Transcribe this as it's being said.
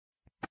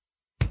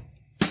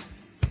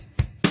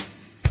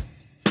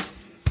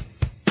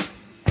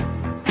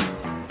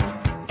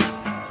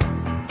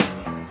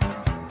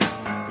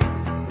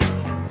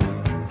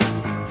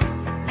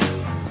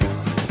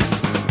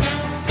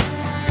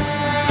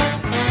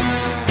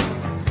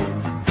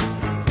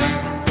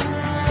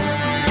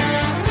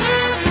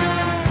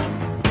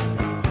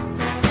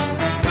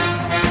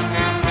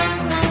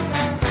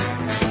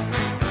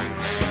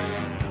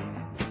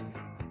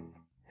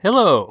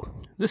Hello,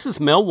 this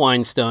is Mel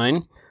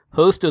Weinstein,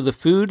 host of the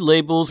Food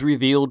Labels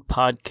Revealed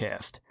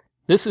podcast.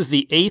 This is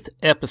the 8th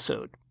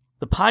episode.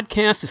 The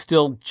podcast is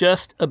still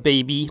just a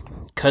baby,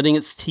 cutting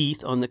its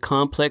teeth on the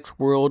complex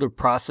world of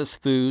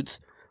processed foods.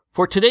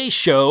 For today's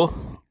show,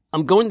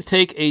 I'm going to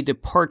take a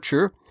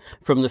departure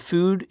from the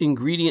food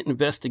ingredient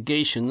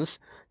investigations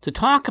to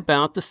talk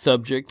about the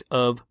subject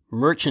of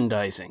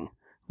merchandising.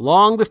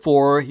 Long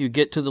before you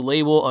get to the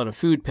label on a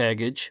food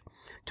package,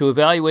 to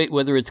evaluate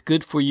whether it's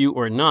good for you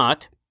or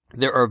not,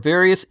 there are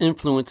various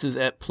influences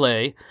at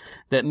play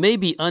that may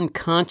be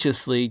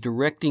unconsciously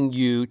directing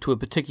you to a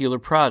particular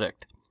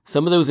product.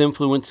 Some of those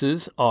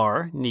influences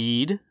are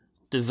need,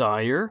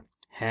 desire,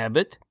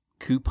 habit,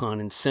 coupon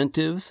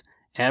incentives,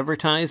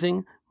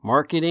 advertising,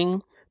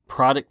 marketing,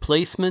 product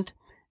placement,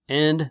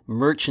 and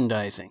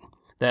merchandising.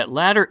 That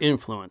latter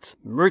influence,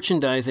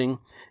 merchandising,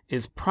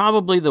 is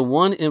probably the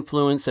one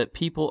influence that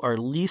people are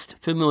least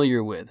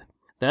familiar with.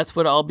 That's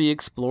what I'll be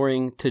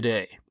exploring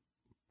today.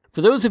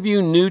 For those of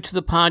you new to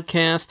the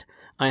podcast,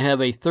 I have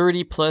a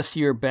 30-plus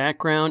year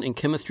background in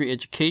chemistry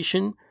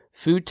education,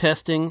 food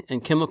testing,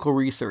 and chemical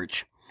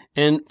research.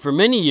 And for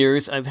many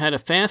years, I've had a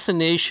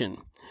fascination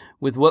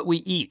with what we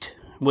eat,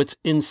 what's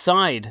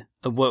inside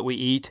of what we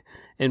eat,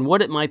 and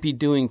what it might be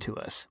doing to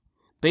us.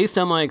 Based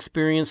on my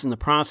experience in the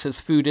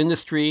processed food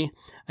industry,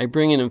 I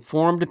bring an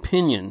informed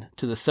opinion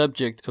to the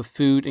subject of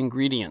food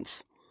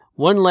ingredients.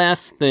 One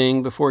last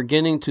thing before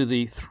getting to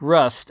the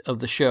thrust of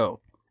the show.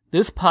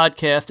 This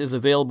podcast is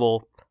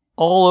available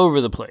all over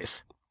the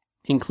place,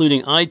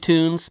 including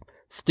iTunes,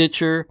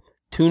 Stitcher,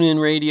 TuneIn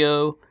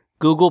Radio,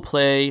 Google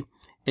Play,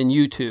 and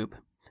YouTube.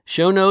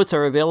 Show notes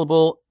are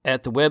available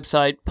at the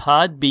website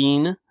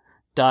podbean.com.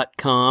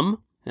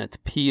 That's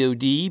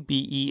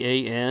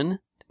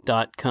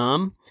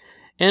podbean.com.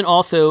 And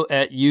also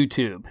at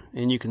YouTube.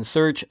 And you can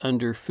search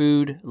under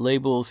Food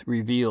Labels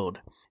Revealed.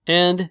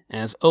 And,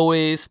 as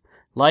always,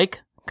 like,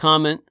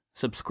 comment,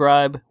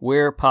 subscribe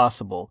where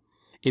possible.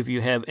 If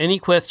you have any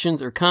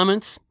questions or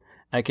comments,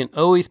 I can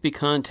always be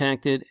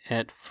contacted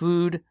at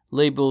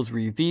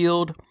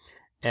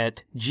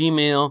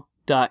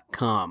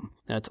foodlabelsrevealed@gmail.com.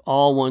 That's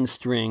all one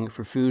string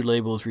for Food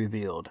Labels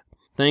Revealed.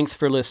 Thanks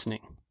for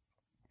listening.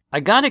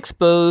 I got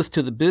exposed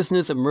to the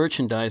business of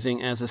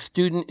merchandising as a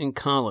student in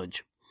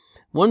college.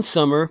 One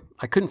summer,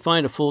 I couldn't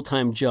find a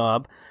full-time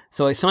job,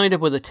 so I signed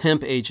up with a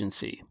temp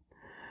agency.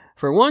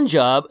 For one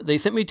job, they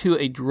sent me to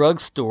a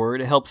drugstore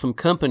to help some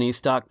companies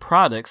stock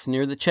products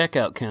near the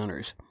checkout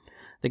counters.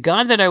 The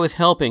guy that I was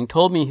helping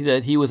told me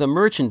that he was a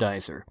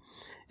merchandiser,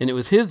 and it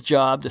was his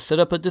job to set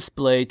up a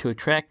display to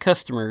attract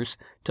customers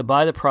to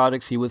buy the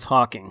products he was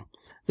hawking.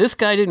 This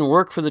guy didn't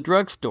work for the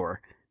drugstore.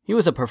 He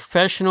was a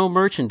professional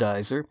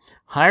merchandiser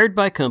hired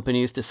by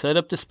companies to set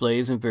up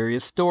displays in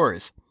various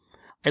stores.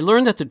 I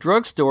learned that the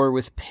drugstore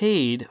was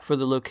paid for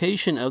the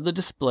location of the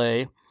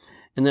display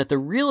and that the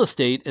real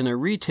estate in a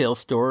retail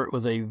store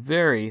was a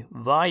very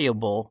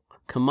valuable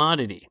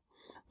commodity.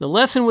 The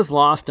lesson was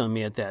lost on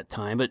me at that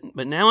time,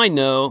 but now I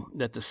know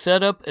that the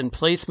setup and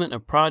placement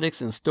of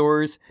products in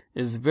stores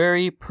is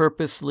very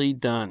purposely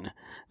done,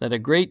 that a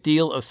great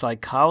deal of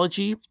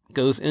psychology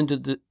goes into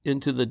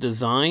the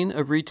design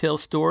of retail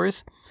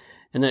stores,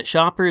 and that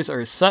shoppers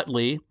are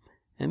subtly,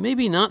 and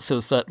maybe not so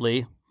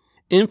subtly,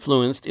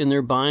 influenced in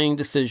their buying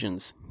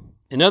decisions.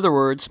 In other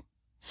words,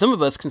 some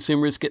of us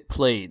consumers get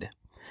played.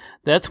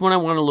 That's what I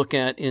want to look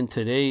at in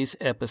today's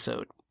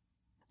episode.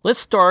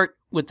 Let's start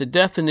with the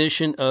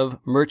definition of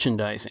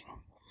merchandising.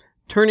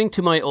 Turning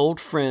to my old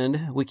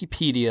friend,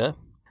 Wikipedia,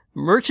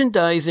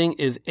 merchandising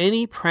is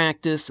any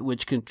practice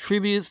which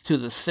contributes to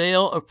the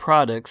sale of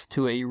products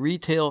to a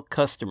retail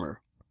customer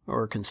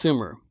or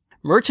consumer.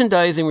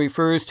 Merchandising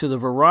refers to the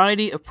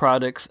variety of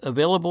products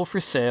available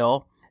for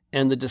sale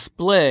and the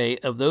display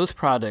of those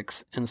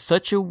products in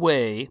such a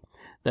way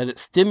that it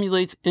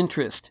stimulates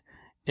interest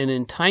and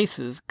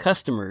entices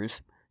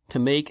customers to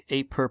make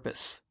a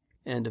purpose.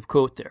 End of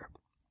quote there.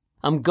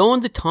 I'm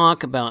going to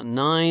talk about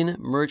 9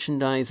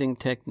 merchandising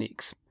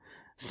techniques,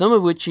 some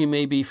of which you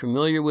may be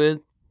familiar with,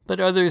 but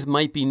others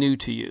might be new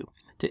to you.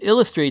 To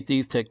illustrate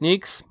these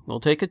techniques, we'll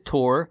take a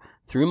tour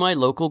through my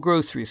local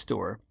grocery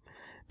store.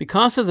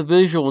 Because of the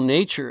visual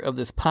nature of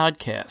this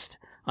podcast,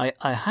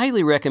 I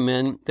highly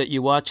recommend that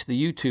you watch the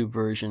YouTube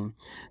version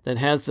that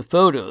has the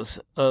photos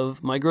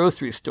of my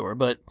grocery store.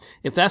 But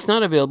if that's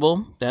not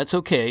available, that's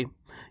okay.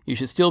 You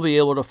should still be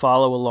able to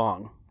follow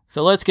along.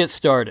 So let's get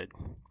started.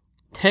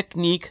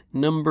 Technique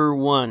number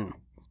 1.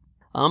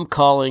 I'm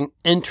calling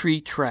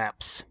entry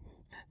traps.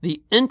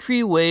 The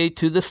entryway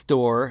to the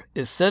store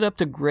is set up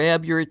to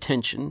grab your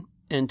attention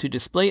and to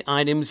display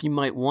items you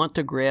might want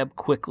to grab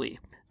quickly.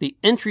 The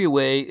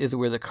entryway is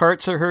where the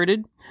carts are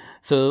herded,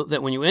 so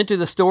that when you enter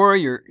the store,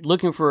 you're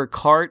looking for a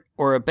cart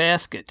or a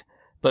basket.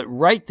 But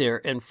right there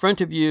in front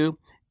of you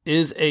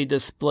is a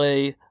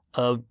display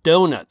of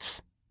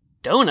donuts.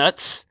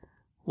 Donuts?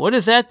 What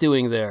is that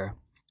doing there?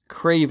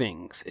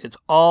 Cravings. It's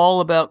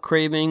all about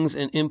cravings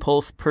and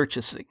impulse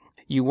purchasing.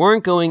 You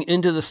weren't going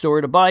into the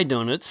store to buy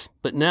donuts,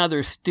 but now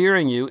they're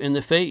staring you in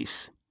the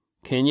face.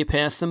 Can you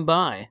pass them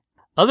by?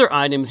 Other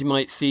items you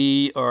might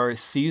see are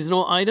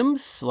seasonal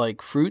items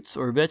like fruits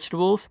or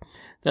vegetables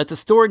that the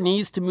store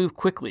needs to move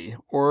quickly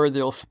or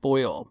they'll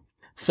spoil.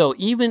 So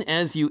even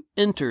as you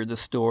enter the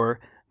store,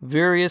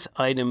 various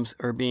items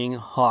are being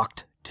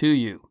hawked to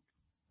you.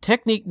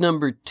 Technique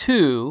number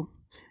 2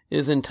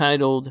 is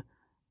entitled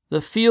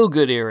the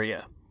feel-good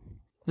area.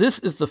 This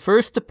is the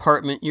first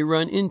department you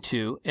run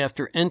into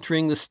after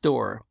entering the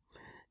store.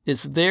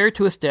 It's there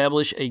to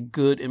establish a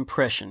good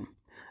impression.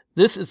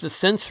 This is the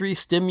sensory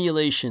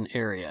stimulation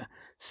area.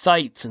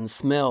 Sights and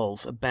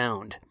smells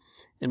abound.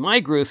 In my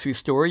grocery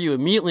store, you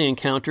immediately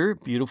encounter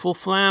beautiful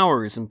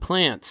flowers and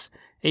plants,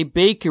 a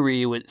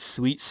bakery with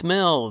sweet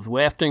smells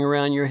wafting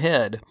around your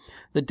head,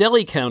 the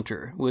deli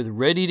counter with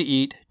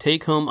ready-to-eat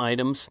take-home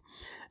items,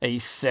 a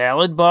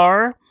salad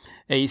bar,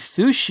 a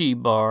sushi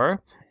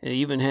bar, it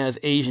even has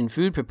Asian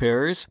food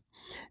preparers,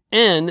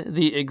 and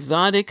the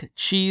exotic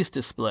cheese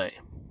display.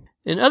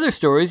 In other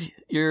stores,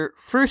 your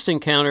first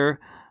encounter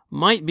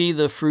might be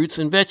the fruits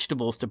and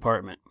vegetables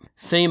department.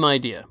 Same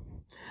idea.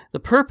 The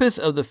purpose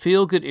of the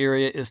feel-good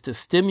area is to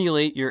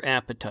stimulate your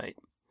appetite.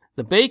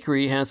 The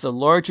bakery has the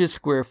largest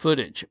square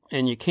footage,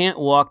 and you can't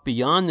walk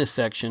beyond this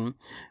section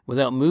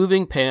without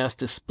moving past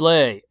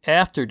display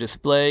after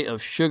display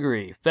of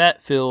sugary,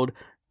 fat-filled,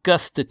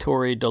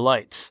 gustatory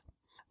delights.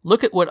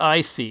 Look at what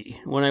I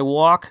see when I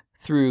walk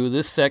through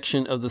this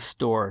section of the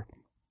store.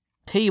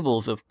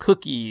 Tables of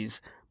cookies,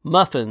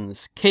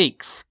 muffins,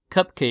 cakes,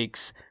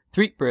 cupcakes,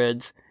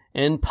 sweetbreads,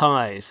 and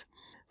pies.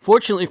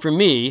 Fortunately for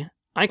me,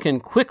 I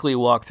can quickly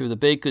walk through the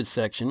baked goods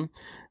section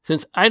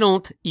since I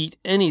don't eat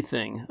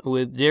anything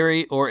with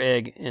dairy or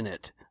egg in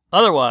it.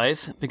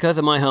 Otherwise, because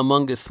of my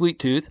humongous sweet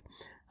tooth,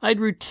 I'd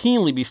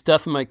routinely be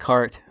stuffing my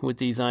cart with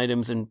these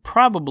items and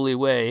probably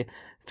weigh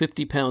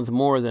 50 pounds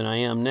more than I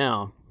am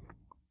now.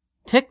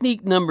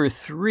 Technique number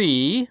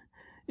 3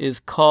 is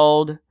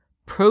called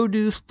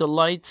Produce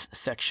Delights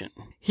section.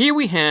 Here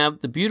we have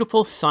the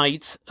beautiful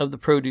sights of the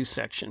produce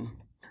section.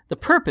 The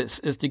purpose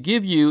is to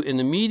give you an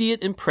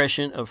immediate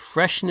impression of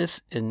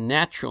freshness and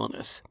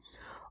naturalness.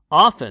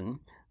 Often,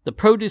 the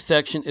produce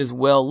section is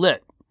well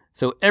lit,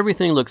 so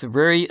everything looks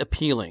very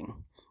appealing.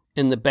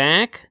 In the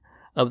back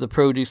of the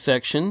produce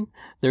section,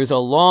 there's a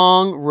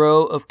long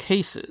row of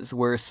cases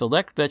where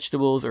select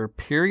vegetables are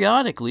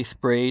periodically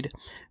sprayed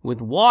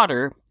with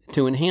water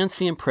to enhance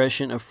the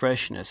impression of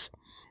freshness.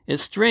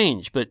 It's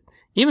strange, but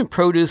even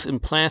produce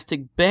in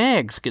plastic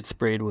bags get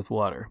sprayed with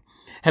water.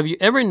 Have you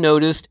ever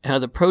noticed how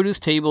the produce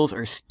tables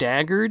are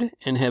staggered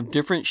and have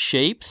different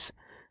shapes?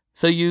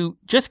 So you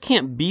just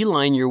can't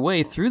beeline your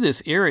way through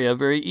this area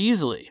very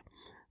easily.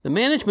 The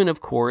management,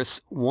 of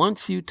course,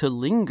 wants you to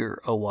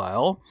linger a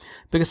while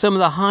because some of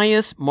the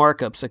highest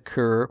markups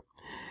occur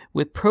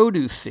with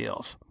produce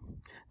sales.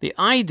 The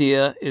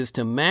idea is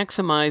to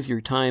maximize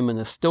your time in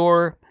the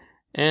store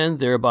and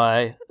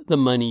thereby the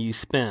money you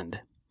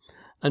spend.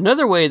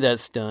 Another way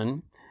that's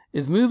done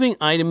is moving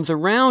items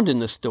around in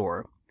the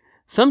store.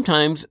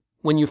 Sometimes,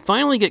 when you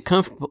finally get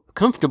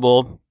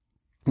comfortable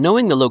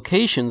knowing the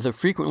locations of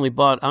frequently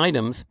bought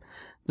items,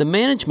 the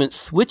management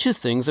switches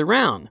things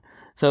around.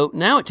 So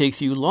now it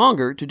takes you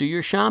longer to do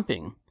your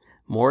shopping.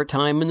 More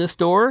time in the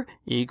store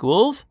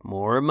equals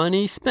more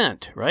money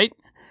spent, right?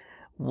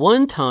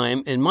 One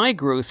time in my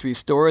grocery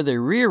store, they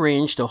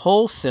rearranged the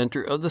whole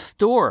center of the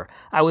store.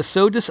 I was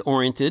so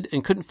disoriented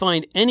and couldn't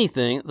find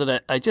anything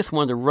that I just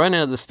wanted to run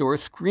out of the store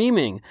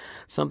screaming.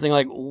 Something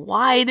like,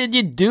 "Why did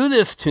you do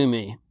this to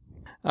me?"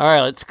 All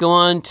right, let's go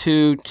on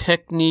to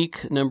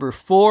technique number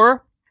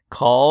 4,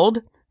 called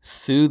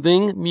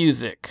soothing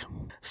music.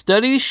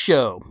 Studies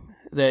show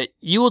that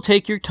you will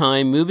take your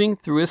time moving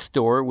through a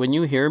store when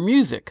you hear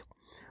music.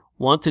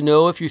 Want to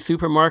know if your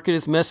supermarket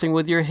is messing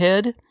with your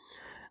head?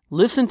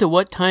 Listen to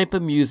what type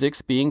of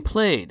music's being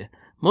played.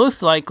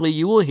 Most likely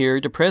you will hear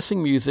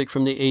depressing music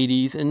from the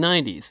 80s and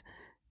 90s,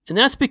 and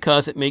that's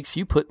because it makes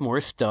you put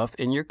more stuff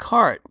in your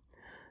cart.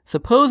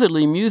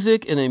 Supposedly,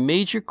 music in a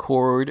major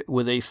chord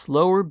with a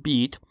slower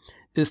beat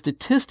is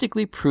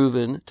statistically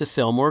proven to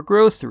sell more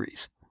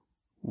groceries.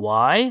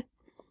 Why?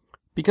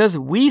 Because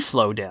we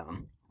slow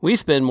down. We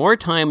spend more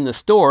time in the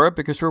store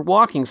because we're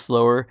walking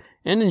slower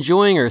and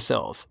enjoying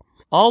ourselves.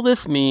 All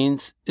this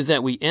means is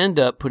that we end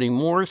up putting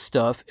more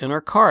stuff in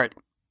our cart.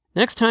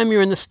 Next time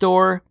you're in the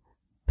store,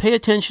 pay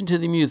attention to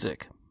the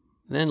music,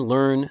 then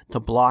learn to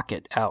block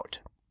it out.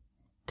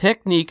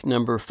 Technique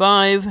number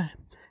 5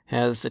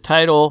 has the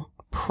title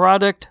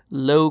Product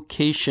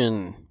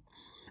Location.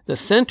 The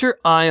center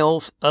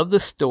aisles of the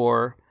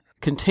store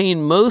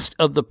contain most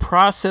of the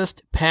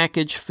processed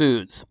packaged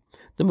foods.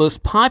 The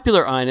most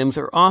popular items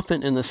are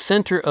often in the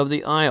center of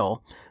the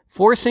aisle,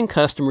 forcing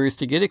customers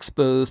to get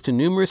exposed to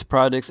numerous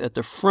products at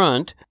the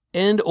front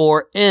and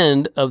or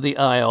end of the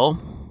aisle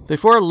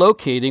before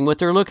locating what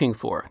they're looking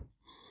for.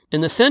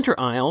 In the center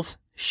aisles,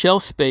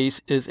 shelf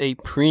space is a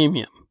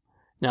premium.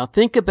 Now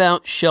think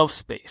about shelf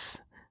space.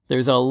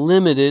 There's a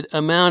limited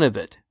amount of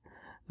it.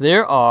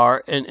 There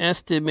are an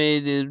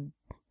estimated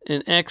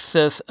in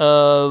excess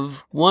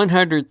of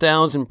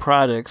 100,000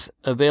 products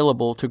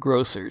available to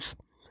grocers.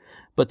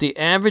 but the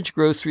average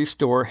grocery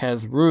store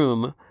has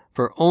room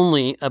for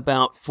only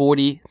about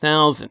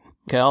 40,000.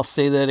 Okay, I'll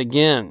say that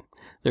again.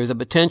 There's a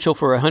potential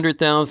for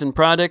 100,000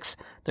 products.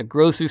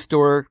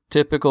 The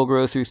typical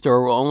grocery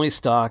store will only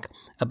stock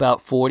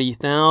about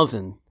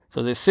 40,000.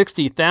 So there's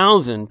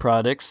 60,000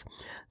 products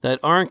that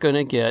aren't going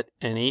to get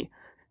any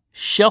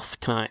shelf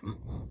time.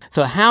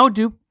 So how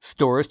do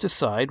stores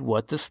decide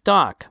what to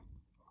stock?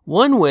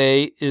 One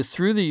way is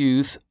through the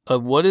use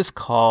of what is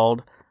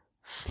called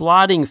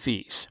slotting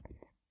fees.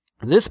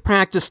 This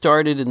practice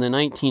started in the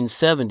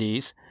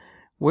 1970s,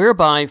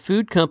 whereby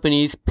food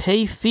companies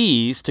pay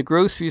fees to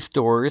grocery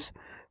stores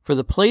for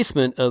the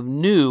placement of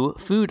new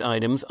food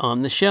items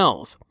on the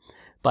shelves.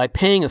 By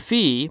paying a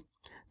fee,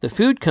 the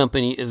food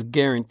company is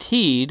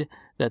guaranteed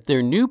that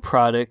their new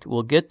product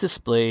will get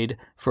displayed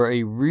for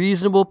a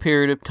reasonable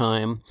period of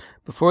time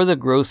before the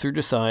grocer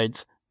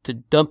decides to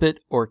dump it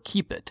or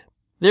keep it.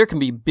 There can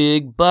be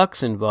big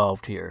bucks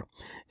involved here.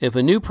 If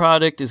a new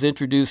product is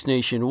introduced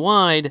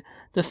nationwide,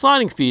 the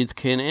slotting fees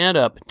can add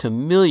up to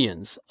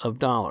millions of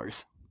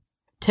dollars.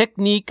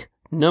 Technique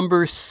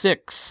number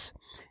 6,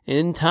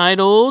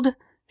 entitled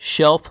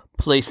Shelf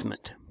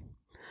Placement.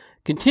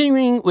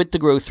 Continuing with the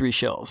grocery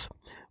shelves,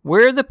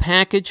 where the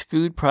packaged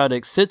food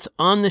product sits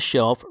on the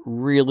shelf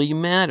really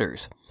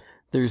matters.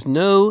 There's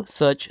no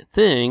such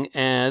thing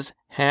as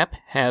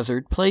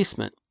haphazard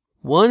placement.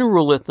 One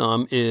rule of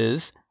thumb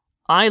is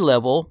eye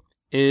level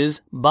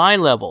is buy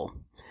level,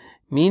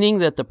 meaning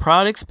that the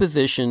products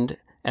positioned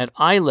at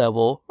eye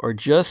level or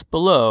just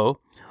below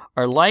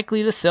are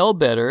likely to sell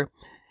better,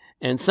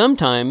 and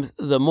sometimes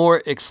the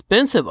more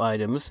expensive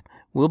items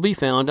will be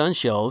found on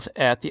shelves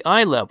at the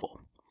eye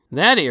level.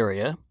 That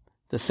area,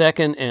 the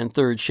second and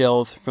third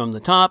shelves from the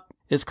top,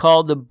 is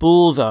called the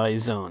bullseye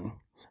zone.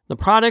 The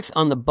products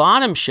on the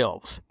bottom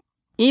shelves,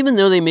 even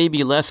though they may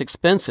be less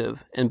expensive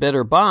and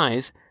better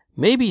buys,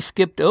 may be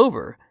skipped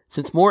over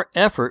since more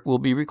effort will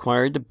be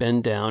required to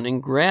bend down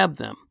and grab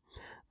them.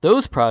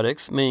 Those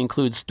products may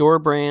include store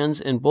brands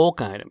and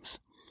bulk items.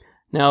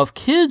 Now, if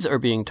kids are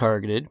being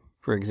targeted,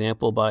 for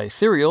example by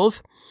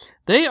cereals,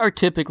 they are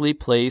typically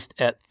placed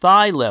at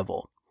thigh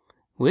level,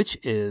 which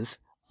is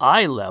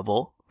eye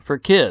level for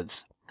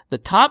kids. The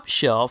top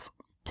shelf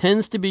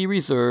tends to be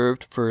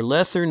reserved for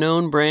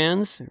lesser-known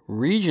brands,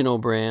 regional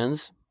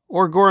brands,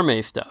 or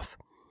gourmet stuff.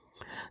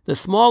 The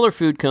smaller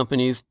food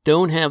companies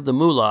don't have the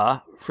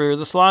moolah for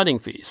the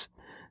slotting fees,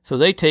 so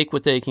they take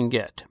what they can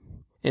get.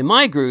 In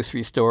my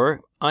grocery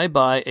store, I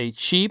buy a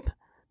cheap,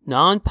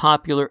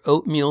 non-popular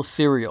oatmeal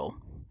cereal.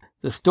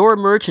 The store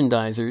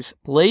merchandisers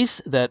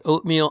place that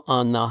oatmeal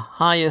on the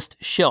highest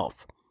shelf,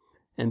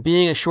 and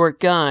being a short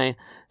guy,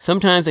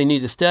 sometimes I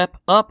need to step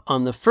up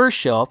on the first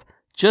shelf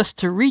just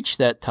to reach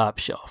that top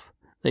shelf.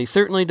 They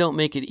certainly don't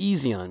make it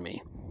easy on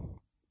me.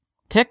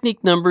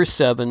 Technique number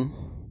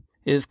 7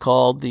 is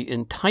called the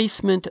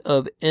enticement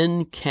of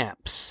end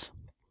caps.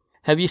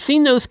 Have you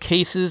seen those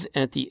cases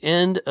at the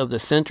end of the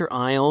center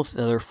aisles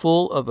that are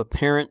full of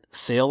apparent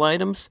sale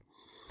items?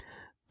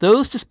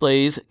 Those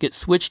displays get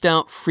switched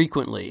out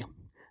frequently.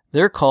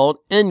 They're called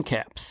end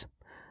caps.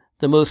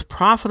 The most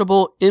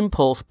profitable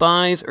impulse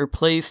buys are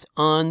placed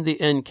on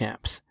the end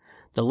caps.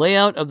 The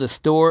layout of the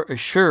store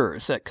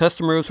assures that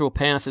customers will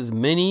pass as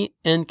many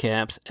end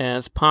caps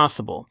as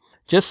possible.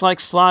 Just like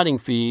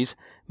slotting fees,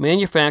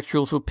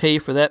 manufacturers will pay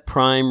for that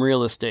prime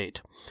real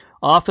estate.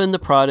 Often the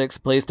products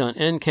placed on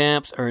end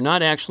caps are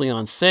not actually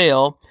on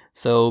sale,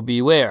 so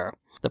beware.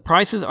 The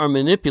prices are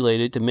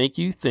manipulated to make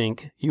you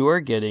think you are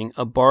getting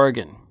a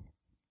bargain.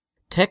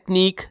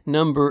 Technique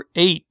number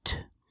 8,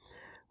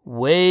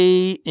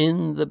 way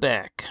in the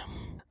back.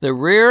 The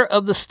rear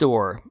of the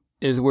store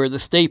is where the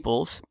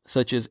staples,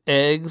 such as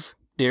eggs,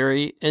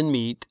 dairy, and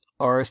meat,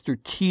 are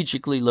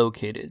strategically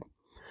located.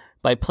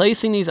 By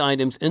placing these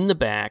items in the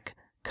back,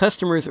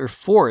 customers are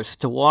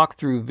forced to walk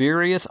through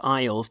various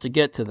aisles to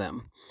get to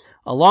them.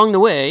 Along the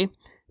way,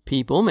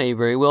 people may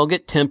very well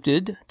get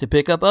tempted to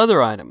pick up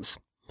other items.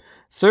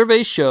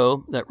 Surveys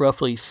show that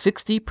roughly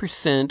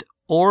 60%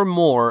 or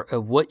more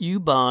of what you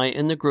buy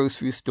in the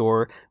grocery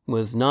store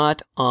was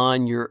not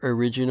on your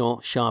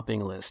original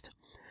shopping list.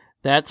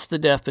 That's the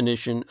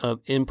definition of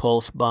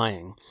impulse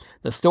buying.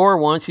 The store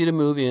wants you to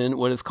move in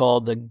what is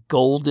called the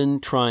golden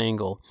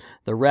triangle,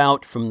 the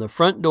route from the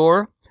front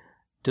door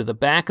to the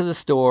back of the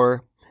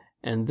store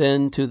and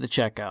then to the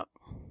checkout.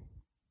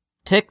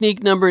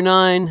 Technique number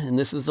 9, and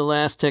this is the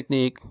last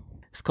technique,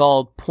 is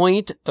called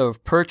point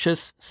of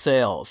purchase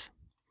sales.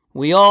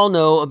 We all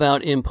know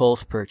about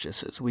impulse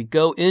purchases. We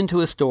go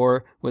into a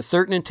store with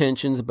certain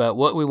intentions about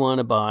what we want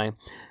to buy,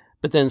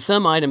 but then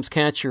some items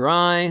catch your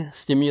eye,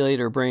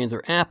 stimulate our brains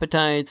or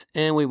appetites,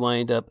 and we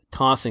wind up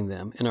tossing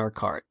them in our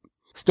cart.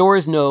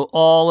 Stores know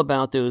all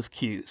about those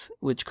cues,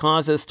 which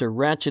cause us to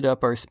ratchet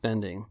up our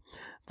spending.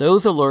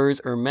 Those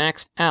allures are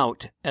maxed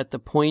out at the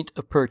point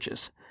of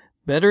purchase,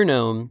 better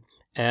known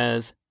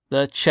as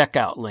the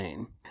checkout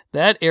lane.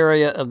 That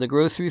area of the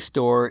grocery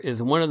store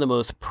is one of the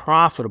most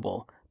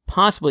profitable,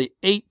 possibly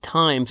 8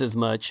 times as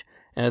much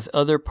as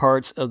other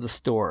parts of the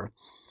store.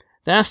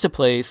 That's the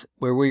place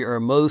where we are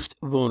most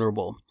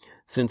vulnerable.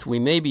 since we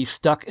may be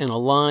stuck in a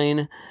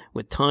line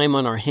with time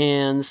on our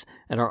hands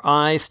and our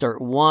eyes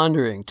start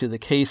wandering to the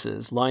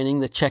cases lining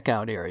the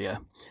checkout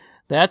area.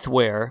 That's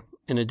where,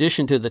 in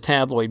addition to the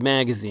tabloid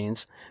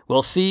magazines,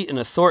 we'll see an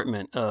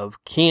assortment of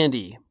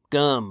candy,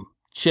 gum,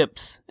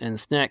 chips, and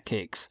snack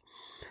cakes.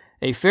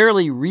 A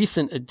fairly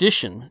recent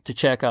addition to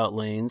checkout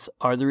lanes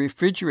are the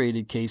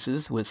refrigerated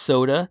cases with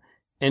soda,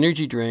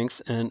 energy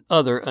drinks, and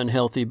other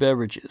unhealthy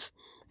beverages,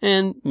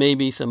 and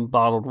maybe some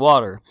bottled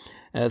water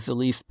as the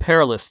least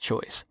perilous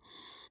choice.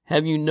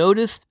 Have you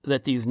noticed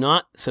that these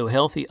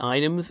not-so-healthy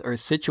items are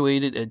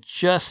situated at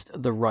just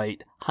the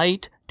right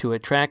height to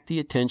attract the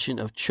attention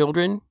of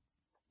children?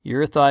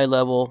 Your thigh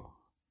level,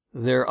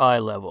 their eye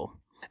level.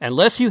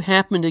 Unless you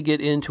happen to get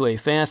into a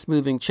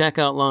fast-moving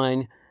checkout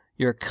line,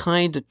 you're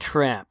kind of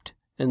trapped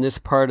in this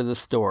part of the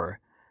store,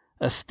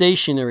 a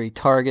stationary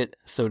target,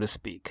 so to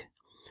speak.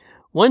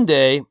 One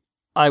day,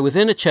 I was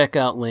in a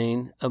checkout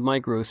lane of my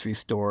grocery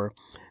store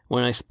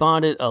when I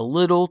spotted a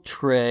little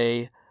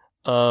tray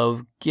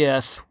of,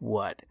 guess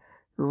what,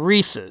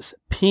 Reese's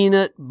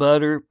Peanut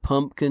Butter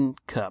Pumpkin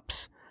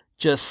Cups,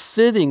 just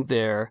sitting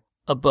there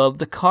above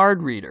the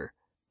card reader.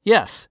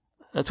 Yes,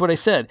 that's what I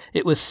said.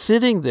 It was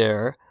sitting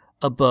there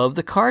above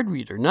the card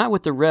reader, not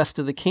with the rest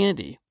of the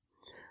candy.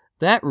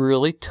 That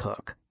really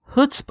took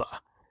chutzpah.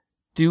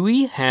 Do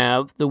we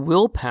have the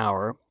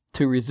willpower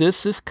to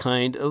resist this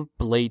kind of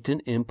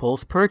blatant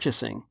impulse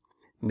purchasing?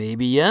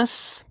 Maybe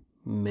yes,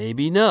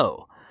 maybe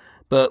no.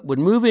 But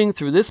when moving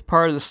through this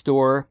part of the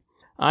store,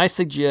 I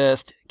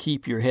suggest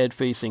keep your head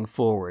facing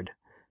forward.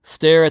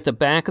 Stare at the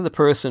back of the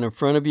person in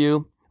front of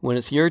you. When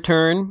it's your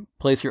turn,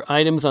 place your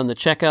items on the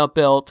checkout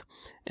belt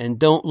and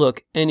don't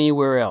look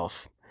anywhere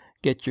else.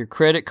 Get your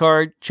credit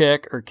card,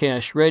 check, or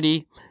cash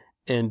ready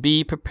and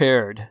be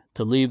prepared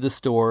to leave the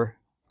store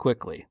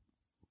quickly.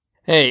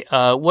 Hey,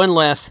 one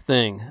last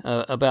thing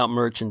about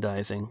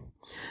merchandising.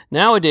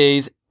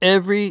 Nowadays,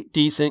 every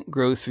decent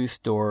grocery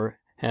store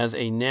has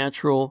a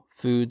natural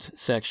foods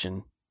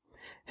section.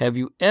 Have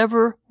you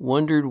ever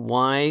wondered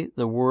why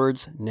the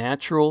words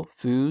natural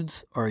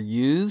foods are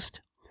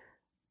used?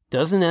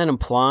 Doesn't that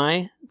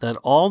imply that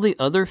all the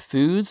other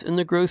foods in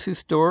the grocery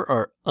store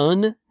are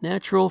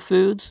unnatural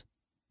foods?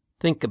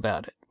 Think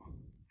about it.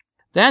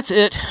 That's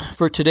it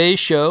for today's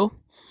show.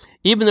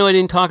 Even though I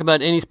didn't talk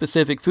about any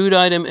specific food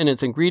item and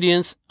its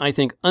ingredients, I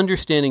think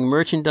understanding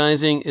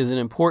merchandising is an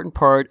important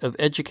part of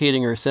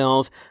educating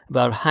ourselves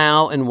about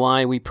how and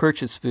why we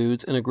purchase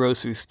foods in a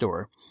grocery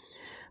store.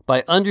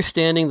 By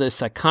understanding the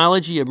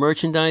psychology of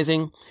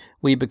merchandising,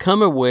 we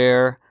become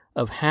aware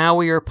of how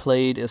we are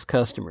played as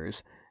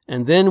customers,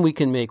 and then we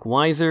can make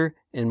wiser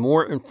and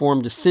more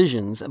informed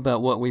decisions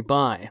about what we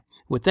buy.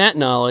 With that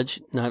knowledge,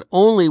 not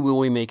only will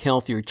we make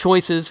healthier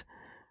choices,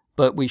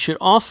 but we should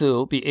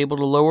also be able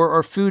to lower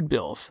our food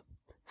bills.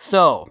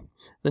 So,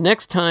 the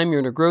next time you're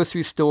in a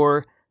grocery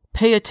store,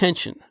 pay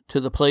attention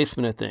to the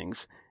placement of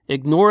things.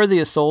 Ignore the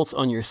assaults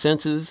on your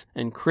senses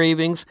and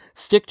cravings,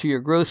 stick to your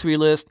grocery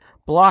list,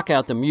 block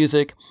out the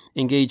music,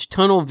 engage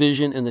tunnel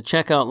vision in the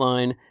checkout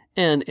line,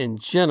 and, in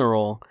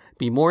general,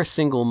 be more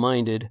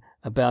single-minded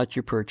about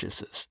your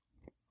purchases.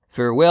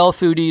 Farewell,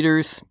 food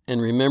eaters,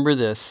 and remember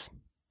this.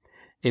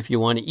 If you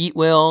want to eat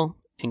well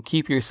and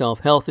keep yourself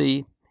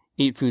healthy,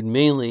 eat food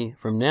mainly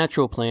from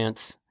natural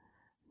plants,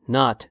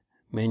 not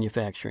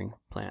manufacturing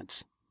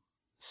plants.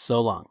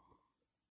 So long.